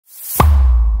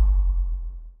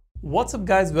What's up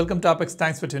guys, welcome to Apex,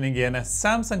 thanks for tuning in.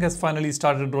 Samsung has finally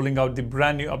started rolling out the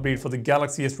brand new update for the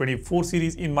Galaxy S24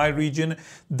 series in my region.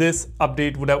 This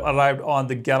update would have arrived on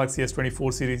the Galaxy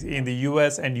S24 series in the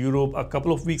US and Europe a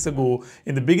couple of weeks ago.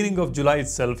 In the beginning of July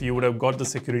itself, you would have got the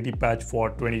security patch for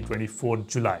 2024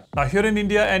 July. Now here in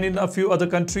India and in a few other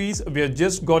countries, we have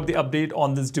just got the update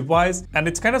on this device, and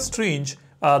it's kind of strange.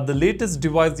 The latest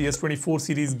device, the S24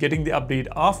 series, getting the update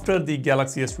after the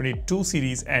Galaxy S22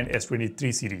 series and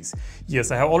S23 series. Yes,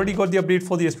 I have already got the update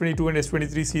for the S22 and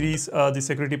S23 series, the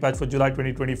security patch for July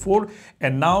 2024.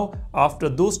 And now, after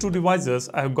those two devices,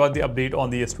 I have got the update on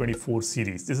the S24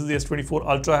 series. This is the S24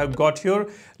 Ultra I have got here.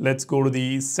 Let's go to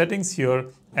the settings here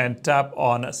and tap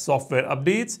on software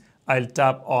updates. I'll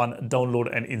tap on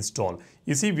download and install.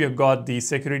 You see, we have got the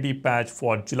security patch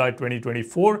for July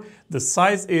 2024. The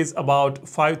size is about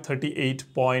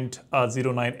 538.09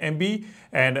 MB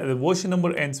and the version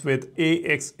number ends with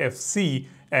AXFC.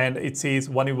 And it says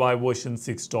One UI version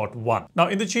 6.1. Now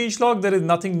in the changelog, there is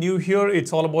nothing new here.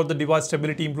 It's all about the device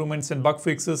stability improvements and bug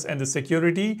fixes and the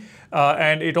security.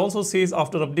 And it also says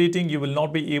after updating, you will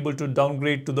not be able to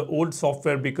downgrade to the old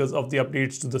software because of the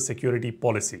updates to the security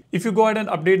policy. If you go ahead and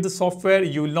update the software,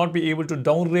 you will not be able to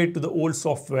downgrade to the old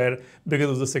software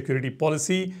because of the security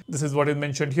policy. This is what is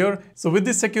mentioned here. So with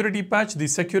this security patch, the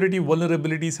security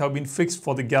vulnerabilities have been fixed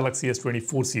for the Galaxy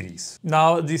S24 series.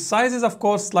 Now the size is of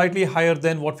course slightly higher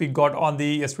than what we got on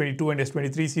the S22 and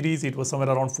S23 series. It was somewhere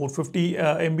around 450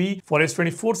 MB. For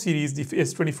S24 series, the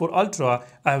S24 Ultra,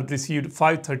 I have received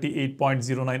 538.09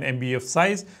 MB of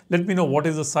size. Let me know what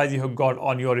is the size you have got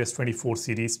on your S24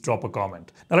 series. Drop a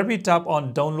comment. Now let me tap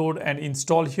on download and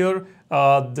install here.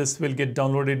 This will get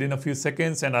downloaded in a few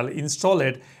seconds and I'll install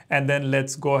it, and then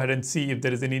let's go ahead and see if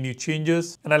there is any new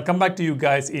changes, and I'll come back to you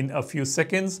guys in a few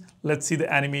seconds. Let's see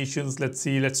the animations.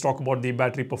 Let's talk about the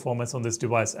battery performance on this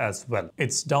device as well.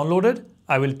 It's downloaded.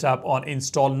 I will tap on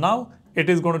install now. It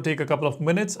is going to take a couple of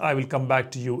minutes. I will come back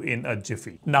to you in a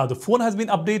jiffy. Now the phone has been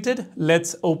updated.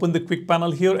 Let's open the quick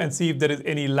panel here and see if there is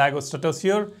any lag or stutters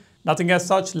here. Nothing as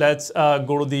such. Let's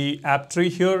go to the app tree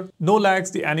here. No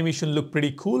lags. The animation look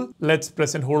pretty cool. Let's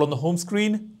press and hold on the home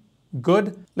screen.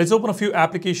 Good. Let's open a few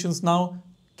applications now.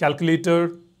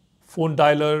 Calculator, phone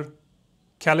dialer,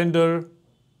 calendar,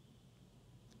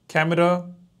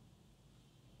 camera,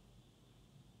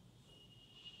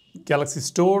 Galaxy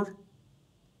Store.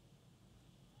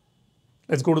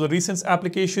 Let's go to the recent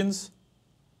applications.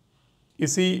 You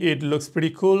see, it looks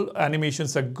pretty cool.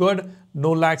 Animations are good.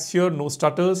 No lags here, no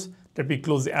stutters. Let me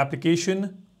close the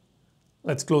application.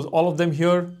 Let's close all of them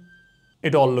here.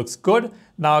 It all looks good.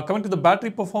 Now coming to the battery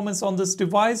performance on this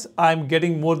device, I'm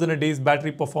getting more than a day's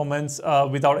battery performance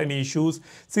without any issues.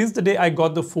 Since the day I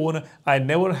got the phone, I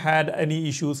never had any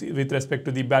issues with respect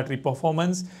to the battery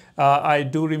performance. I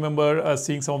do remember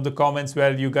seeing some of the comments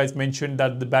where you guys mentioned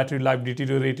that the battery life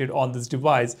deteriorated on this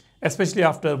device, especially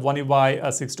after One UI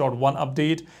 6.1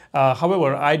 update.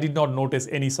 However, I did not notice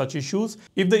any such issues.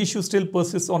 If the issue still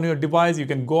persists on your device, you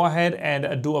can go ahead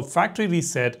and do a factory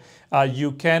reset.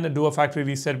 You can do a factory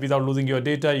reset without losing your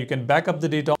data. You can back up the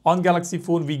data. On Galaxy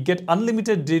phone, we get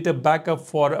unlimited data backup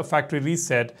for a factory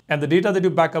reset, and the data that you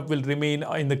back up will remain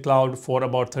in the cloud for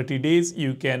about 30 days.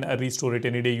 You can restore it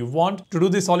any day you want. To do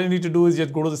this, all you need to do is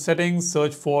just go to the settings,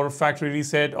 search for factory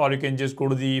reset, or you can just go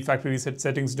to the factory reset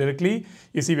settings directly.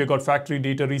 You see, we've got factory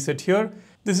data reset here.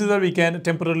 This is where we can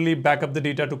temporarily back up the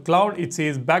data to cloud. It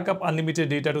says backup unlimited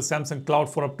data to Samsung Cloud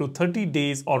for up to 30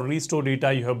 days or restore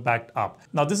data you have backed up.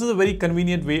 Now this is a very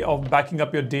convenient way of backing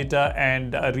up your data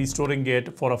and restoring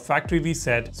it for a factory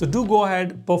reset. So do go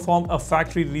ahead, perform a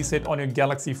factory reset on your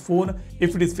Galaxy phone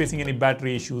if it is facing any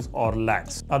battery issues or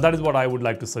lags. Now that is what I would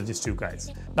like to suggest to you guys.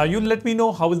 Now you let me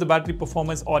know how is the battery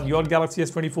performance on your Galaxy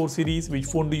S24 series. Which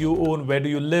phone do you own? Where do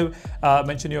you live?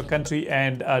 Mention your country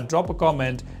and drop a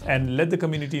comment and let the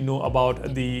community know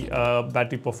about the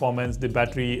battery performance, the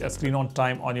battery screen on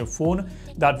time on your phone.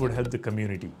 That would help the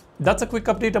community. That's a quick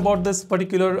update about this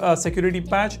particular security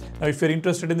patch. Now if you're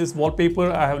interested in this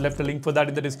wallpaper, I have left a link for that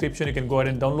in the description. You can go ahead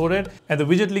and download it, and the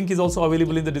widget link is also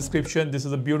available in the description. This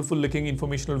is a beautiful looking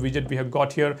informational widget we have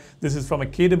got here. This is from a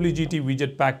KWGT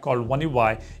widget pack called One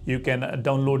UI. You can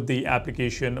download the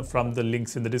application from the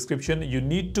links in the description. You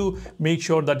need to make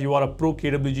sure that you are a pro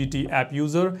KWGT app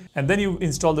user, and then you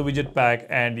install the widget pack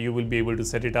and you will be able to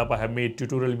set it up. I have made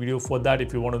tutorial video for that.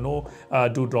 If you want to know,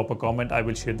 do drop a comment. I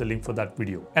will share the link for that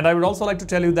video. And I would also like to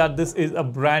tell you that this is a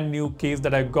brand new case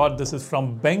that I got. This is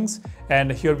from Banks,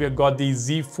 and here we have got the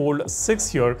Z Fold 6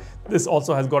 here. This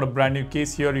also has got a brand new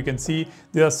case here. You can see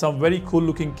there are some very cool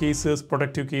looking cases,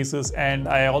 protective cases, and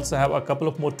I also have a couple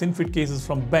of more thin fit cases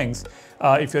from Banks.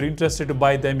 If you're interested to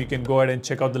buy them, you can go ahead and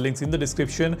check out the links in the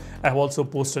description. I have also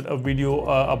posted a video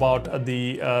about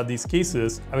these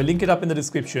cases. I will link it up in the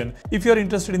description. If you're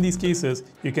interested in these cases,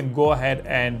 you can go ahead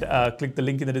and click the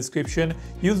link in the description.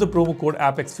 Use the promo code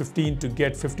APEX15 to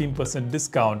get 15%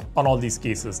 discount on all these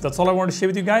cases. That's all I want to share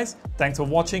with you guys. Thanks for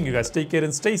watching. You guys take care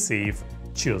and stay safe.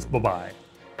 Cheers. Bye-bye.